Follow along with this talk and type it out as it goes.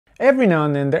Every now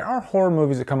and then there are horror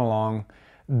movies that come along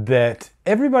that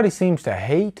everybody seems to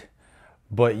hate,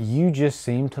 but you just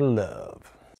seem to love.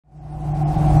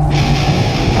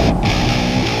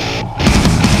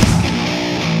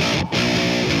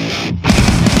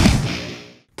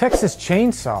 Texas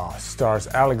Chainsaw stars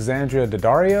Alexandria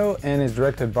Daddario and is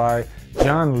directed by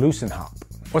John Lucenhop.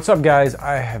 What's up, guys?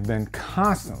 I have been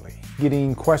constantly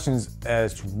getting questions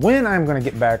as to when I'm going to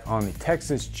get back on the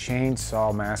Texas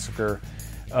Chainsaw Massacre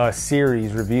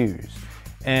series reviews.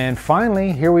 And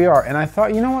finally, here we are. And I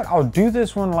thought, you know what? I'll do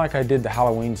this one like I did the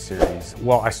Halloween series.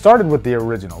 Well, I started with the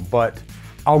original, but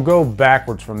I'll go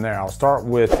backwards from there. I'll start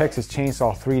with Texas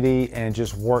Chainsaw 3D and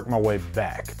just work my way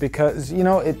back because, you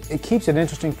know, it keeps it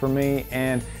interesting for me.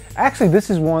 And actually, this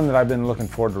is one that I've been looking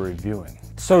forward to reviewing.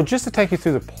 So just to take you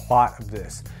through the plot of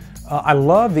this, I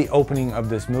love the opening of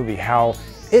this movie, how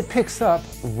it picks up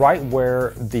right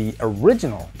where the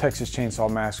original Texas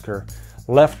Chainsaw Massacre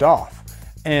left off.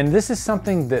 And this is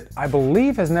something that I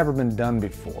believe has never been done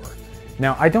before.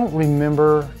 Now, I don't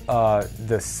remember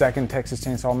the second Texas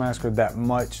Chainsaw Massacre that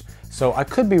much, so I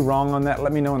could be wrong on that.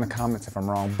 Let me know in the comments if I'm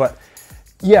wrong. But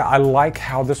yeah, I like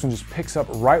how this one just picks up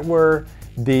right where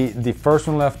the first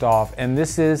one left off, and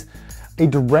this is a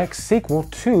direct sequel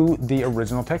to the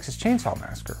original Texas Chainsaw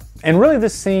Massacre. And really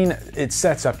this scene, it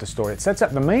sets up the story. It sets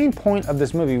up the main point of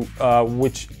this movie,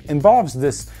 which involves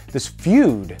this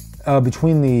feud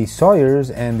between the Sawyers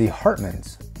and the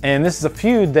Hartmans. And this is a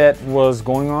feud that was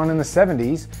going on in the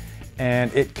 70s,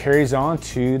 and it carries on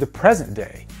to the present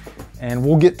day. And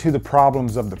we'll get to the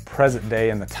problems of the present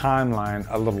day and the timeline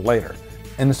a little later.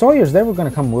 And the Sawyers, they were going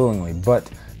to come willingly, but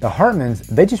the Hartmans,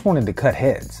 they just wanted to cut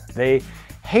heads. They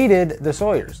hated the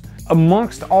Sawyers.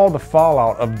 Amongst all the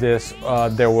fallout of this,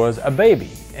 there was a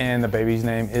baby, and the baby's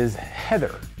name is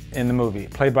Heather in the movie,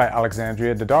 played by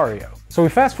Alexandria Daddario. So we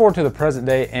fast forward to the present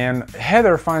day, and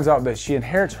Heather finds out that she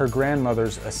inherits her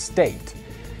grandmother's estate.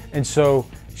 And so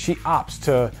she opts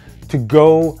to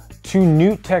go to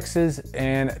Newt, Texas,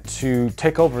 and to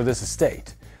take over this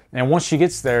estate. And once she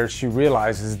gets there, she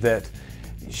realizes that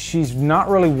she's not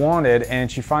really wanted,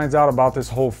 and she finds out about this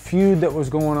whole feud that was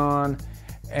going on,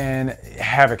 and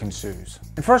havoc ensues.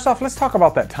 And first off, let's talk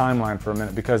about that timeline for a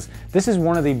minute, because this is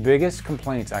one of the biggest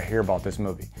complaints I hear about this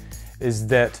movie, is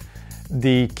that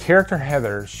the character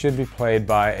Heather should be played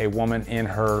by a woman in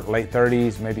her late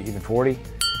 30s, maybe even 40.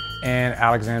 And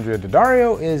Alexandria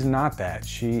Daddario is not that.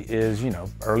 She is, you know,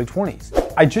 early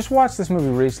 20s. I just watched this movie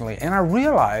recently, and I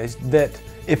realized that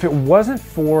if it wasn't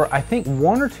for, I think,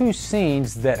 one or two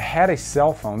scenes that had a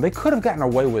cell phone, they could have gotten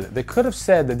away with it. They could have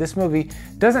said that this movie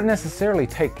doesn't necessarily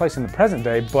take place in the present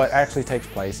day, but actually takes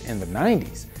place in the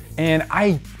 90s. And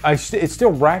it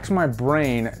still racks my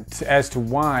brain as to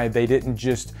why they didn't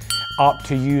just opt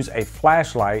to use a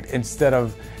flashlight instead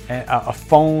of a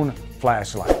phone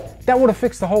flashlight. That would have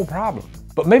fixed the whole problem.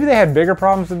 But maybe they had bigger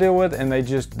problems to deal with, and they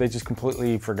just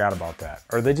completely forgot about that,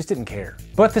 or they just didn't care.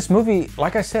 But this movie,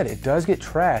 like I said, it does get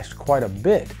trashed quite a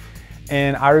bit.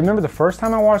 And I remember the first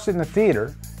time I watched it in the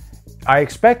theater, I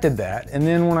expected that, and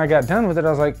then when I got done with it, I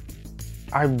was like,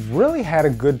 I really had a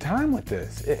good time with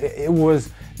this. It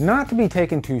was not to be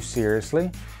taken too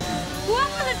seriously.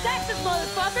 Welcome to Texas,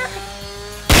 motherfucker!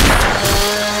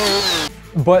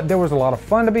 But there was a lot of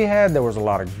fun to be had, there was a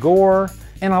lot of gore.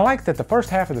 And I like that the first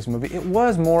half of this movie, it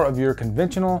was more of your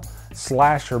conventional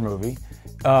slasher movie.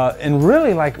 And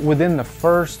really, like within the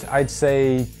first, I'd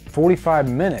say 45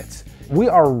 minutes, we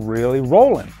are really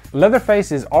rolling.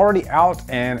 Leatherface is already out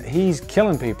and he's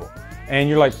killing people. And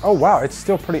you're like, oh wow, it's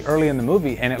still pretty early in the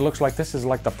movie and it looks like this is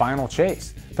like the final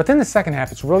chase. But then the second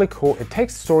half, it's really cool. It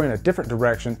takes the story in a different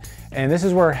direction. And this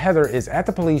is where Heather is at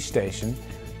the police station.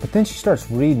 But then she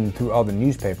starts reading through all the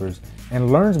newspapers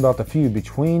and learns about the feud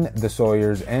between the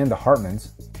Sawyers and the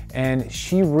Hartmans. And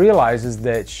she realizes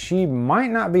that she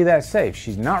might not be that safe.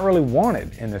 She's not really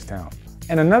wanted in this town.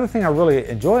 And another thing I really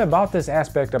enjoy about this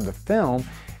aspect of the film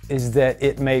is that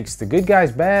it makes the good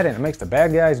guys bad and it makes the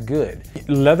bad guys good.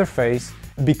 Leatherface,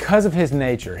 because of his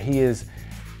nature, he's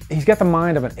got the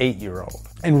mind of an 8-year-old.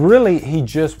 And really, he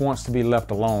just wants to be left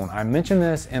alone. I mentioned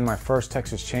this in my first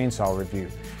Texas Chainsaw review.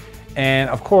 And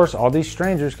of course, all these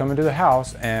strangers come into the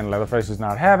house and Leatherface is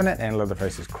not having it and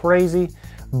Leatherface is crazy.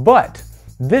 But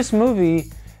this movie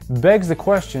begs the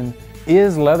question,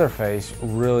 is Leatherface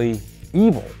really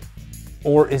evil?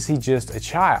 Or is he just a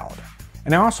child?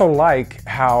 And I also like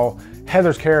how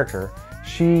Heather's character,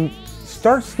 she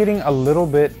starts getting a little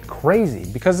bit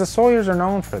crazy because the Sawyers are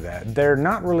known for that. They're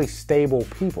not really stable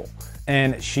people.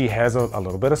 And she has a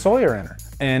little bit of Sawyer in her.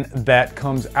 And that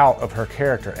comes out of her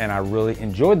character, and I really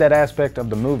enjoyed that aspect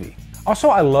of the movie. Also,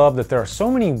 I love that there are so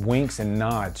many winks and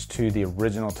nods to the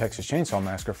original Texas Chainsaw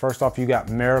Massacre. First off, you got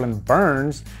Marilyn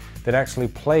Burns that actually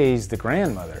plays the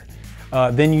grandmother.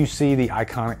 Then you see the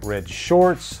iconic red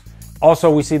shorts.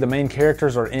 Also, we see the main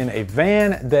characters are in a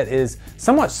van that is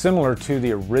somewhat similar to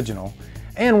the original.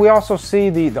 And we also see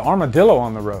the armadillo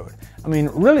on the road. I mean,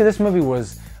 really, this movie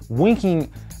was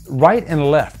winking right and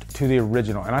left to the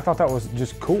original, and I thought that was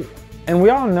just cool. And we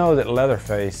all know that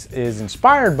Leatherface is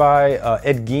inspired by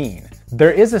Ed Gein.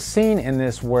 There is a scene in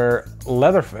this where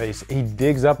Leatherface, he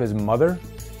digs up his mother,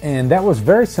 and that was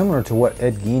very similar to what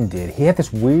Ed Gein did. He had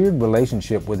this weird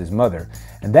relationship with his mother,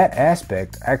 and that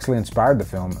aspect actually inspired the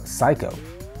film Psycho.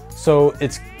 So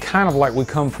it's kind of like we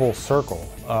come full circle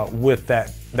with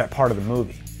that part of the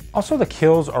movie. Also, the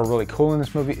kills are really cool in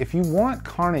this movie. If you want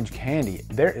carnage candy,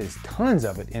 there is tons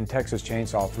of it in Texas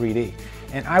Chainsaw 3D.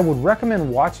 And I would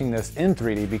recommend watching this in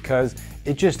 3D because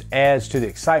it just adds to the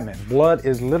excitement. Blood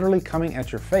is literally coming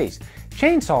at your face.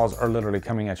 Chainsaws are literally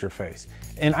coming at your face.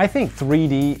 And I think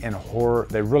 3D and horror,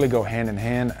 they really go hand in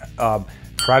hand.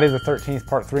 Friday the 13th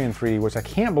Part 3 in 3D, which I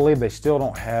can't believe they still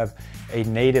don't have a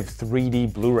native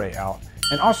 3D Blu-ray out.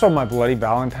 And also My Bloody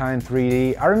Valentine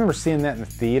 3D. I remember seeing that in the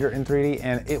theater in 3D,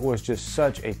 and it was just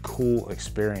such a cool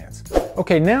experience.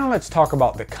 Okay, now let's talk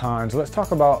about the cons. Let's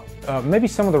talk about maybe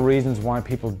some of the reasons why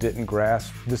people didn't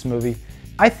grasp this movie.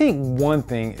 I think one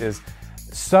thing is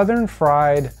Southern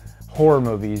fried horror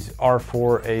movies are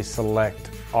for a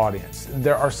select audience.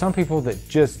 There are some people that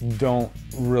just don't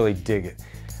really dig it.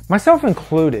 Myself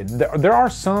included. There are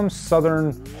some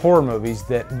Southern horror movies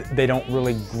that they don't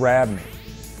really grab me.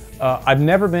 I've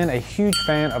never been a huge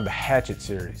fan of the Hatchet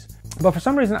series, but for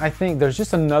some reason I think there's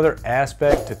just another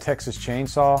aspect to Texas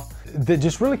Chainsaw that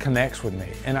just really connects with me,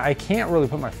 and I can't really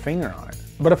put my finger on it.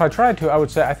 But if I tried to, I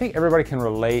would say I think everybody can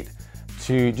relate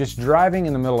to just driving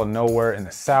in the middle of nowhere in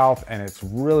the South, and it's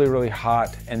really, really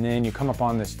hot, and then you come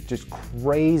upon this just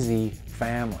crazy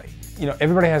family. You know,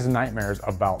 everybody has nightmares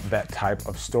about that type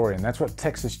of story, and that's what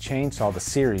Texas Chainsaw, the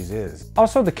series, is.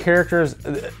 Also, the characters,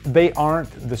 they aren't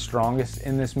the strongest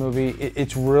in this movie.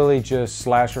 It's really just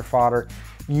slasher fodder.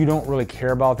 You don't really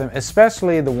care about them,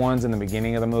 especially the ones in the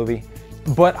beginning of the movie.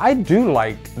 But I do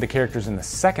like the characters in the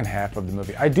second half of the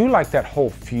movie. I do like that whole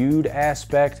feud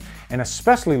aspect, and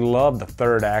especially love the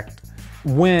third act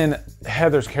when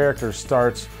Heather's character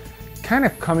starts kind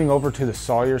of coming over to the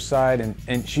Sawyer side,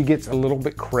 and she gets a little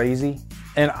bit crazy.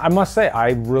 And I must say, I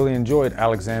really enjoyed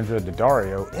Alexandra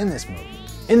Daddario in this movie.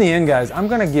 In the end, guys, I'm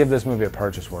gonna give this movie a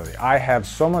purchase worthy. I have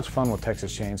so much fun with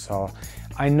Texas Chainsaw.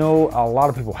 I know a lot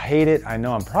of people hate it. I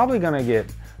know I'm probably gonna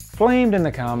get flamed in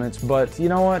the comments, but you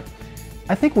know what?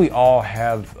 I think we all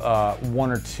have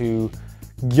one or two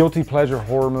guilty pleasure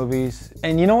horror movies.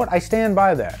 And you know what? I stand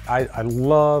by that. I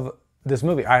love this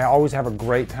movie. I always have a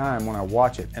great time when I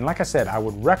watch it. And like I said, I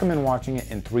would recommend watching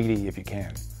it in 3D if you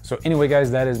can. So anyway,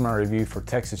 guys, that is my review for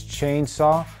Texas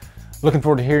Chainsaw. Looking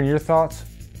forward to hearing your thoughts.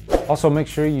 Also, make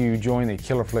sure you join the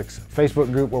Killer Flicks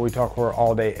Facebook group where we talk horror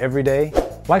all day, every day.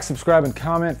 Like, subscribe, and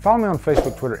comment. Follow me on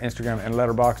Facebook, Twitter, Instagram, and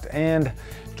Letterboxd. And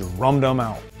Drumdum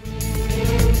out.